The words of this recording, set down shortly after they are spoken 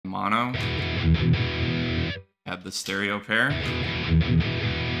mono, add the stereo pair,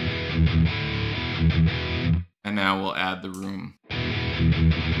 and now we'll add the room.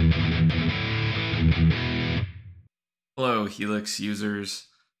 Hello, Helix users.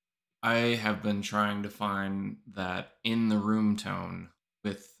 I have been trying to find that in the room tone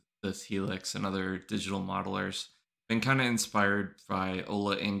with this Helix and other digital modelers. Been kind of inspired by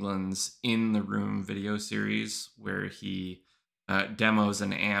Ola England's In the Room video series, where he demos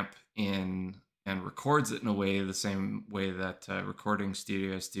an amp in and records it in a way the same way that recording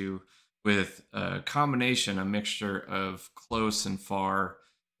studios do, with a combination, a mixture of close and far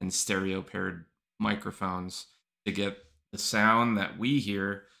and stereo paired microphones to get the sound that we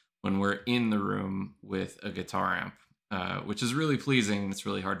hear when we're in the room with a guitar amp, which is really pleasing. It's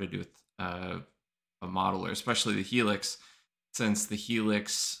really hard to do with a modeler, especially the Helix, since the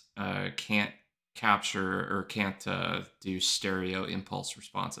Helix can't capture or can't do stereo impulse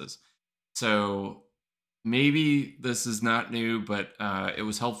responses. So maybe this is not new, but it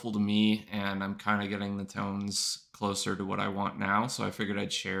was helpful to me, and I'm kind of getting the tones closer to what I want now, so I figured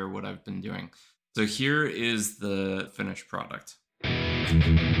I'd share what I've been doing. So here is the finished product.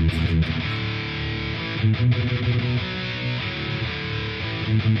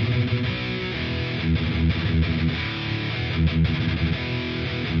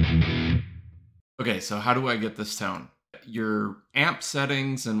 Okay, so how do I get this tone? Your amp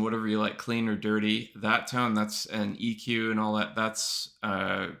settings and whatever you like, clean or dirty, that tone, that's an EQ and all that, that's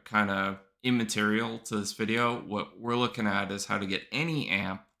kind of immaterial to this video. What we're looking at is how to get any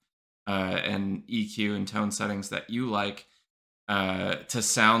amp and EQ and tone settings that you like to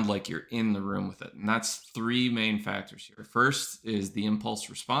sound like you're in the room with it. And that's three main factors here. First is the impulse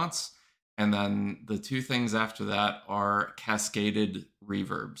response. And then the two things after that are cascaded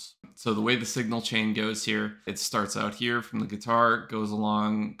reverbs. So the way the signal chain goes here, it starts out here from the guitar, goes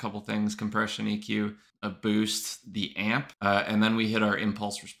along a couple things, compression, EQ, a boost, the amp, and then we hit our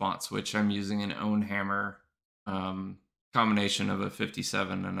impulse response, which I'm using an own hammer combination of a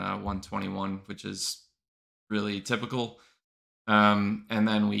 57 and a 121, which is really typical. And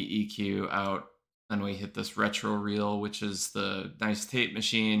then we EQ out. Then we hit this retro reel, which is the nice tape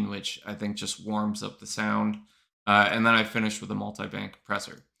machine, which I think just warms up the sound. And then I finish with a multi-band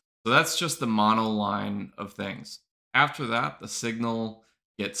compressor. So that's just the mono line of things. After that, the signal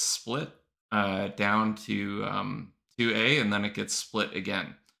gets split down to 2A, and then it gets split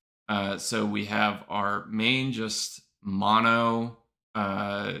again. So we have our main just mono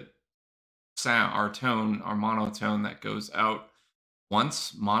sound, our tone, our monotone that goes out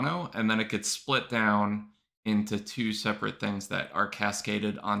once mono, and then it gets split down into two separate things that are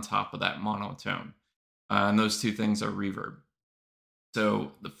cascaded on top of that monotone. And those two things are reverb.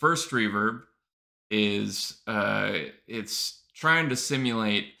 So the first reverb is it's trying to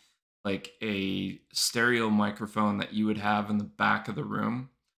simulate like a stereo microphone that you would have in the back of the room.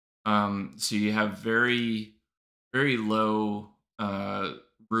 So you have very, very low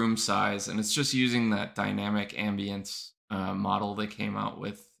room size, and it's just using that dynamic ambience model they came out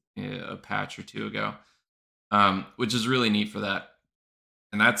with a patch or two ago, which is really neat for that.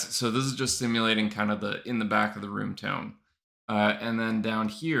 And that's, so this is just simulating kind of the in the back of the room tone. And then down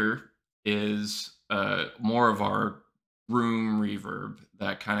here is more of our room reverb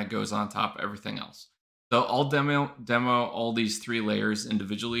that kind of goes on top of everything else. So I'll demo all these three layers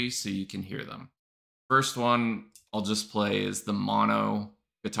individually so you can hear them. First one I'll just play is the mono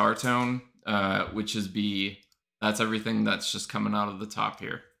guitar tone, which is B. That's everything that's just coming out of the top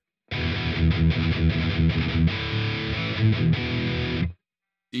here.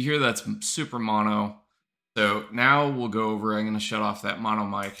 You hear that's super mono. So now we'll go over, I'm going to shut off that mono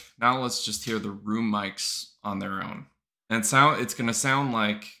mic. Now let's just hear the room mics on their own. And it's going to sound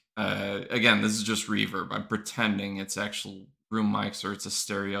like, again, this is just reverb. I'm pretending it's actual room mics or it's a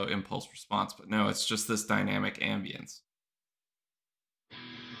stereo impulse response, but no, it's just this dynamic ambience.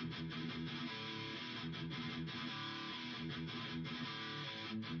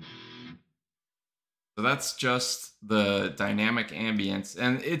 So that's just the dynamic ambience,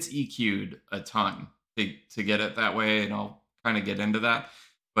 and it's EQ'd a ton to get it that way, and I'll kind of get into that.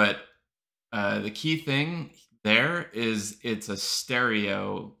 But the key thing there is it's a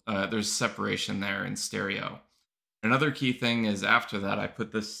stereo, there's separation there in stereo. Another key thing is after that, I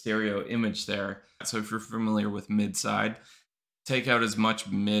put this stereo image there. So if you're familiar with mid-side, take out as much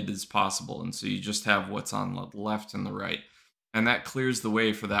mid as possible, and so you just have what's on the left and the right. And that clears the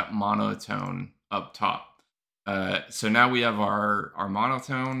way for that monotone up top. So now we have our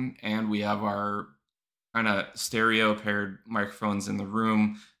monotone, and we have our kind of stereo paired microphones in the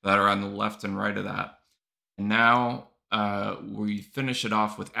room that are on the left and right of that. And now we finish it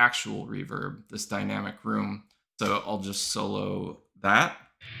off with actual reverb, this dynamic room. So I'll just solo that.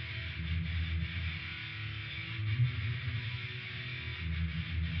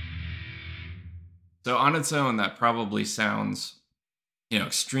 So on its own, that probably sounds,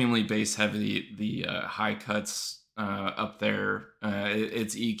 extremely bass heavy. The high cuts up there,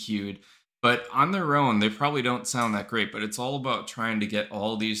 it's EQ'd. But on their own, they probably don't sound that great. But it's all about trying to get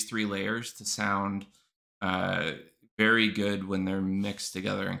all these three layers to sound uh, very good when they're mixed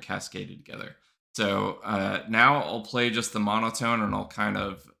together and cascaded together. So now I'll play just the monotone and I'll kind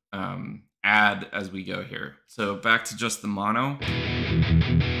of add as we go here. So back to just the mono.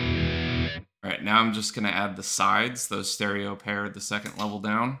 All right, now I'm just going to add the sides, those stereo pair the second level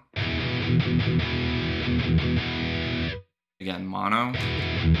down. Again, mono.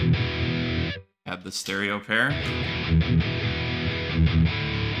 Add the stereo pair.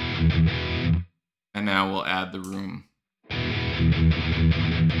 And now we'll add the room.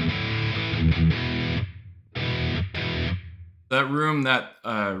 That room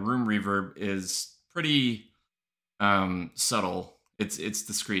reverb is pretty subtle. It's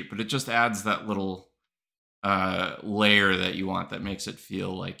discreet, but it just adds that little layer that you want that makes it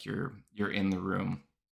feel like you're in the room.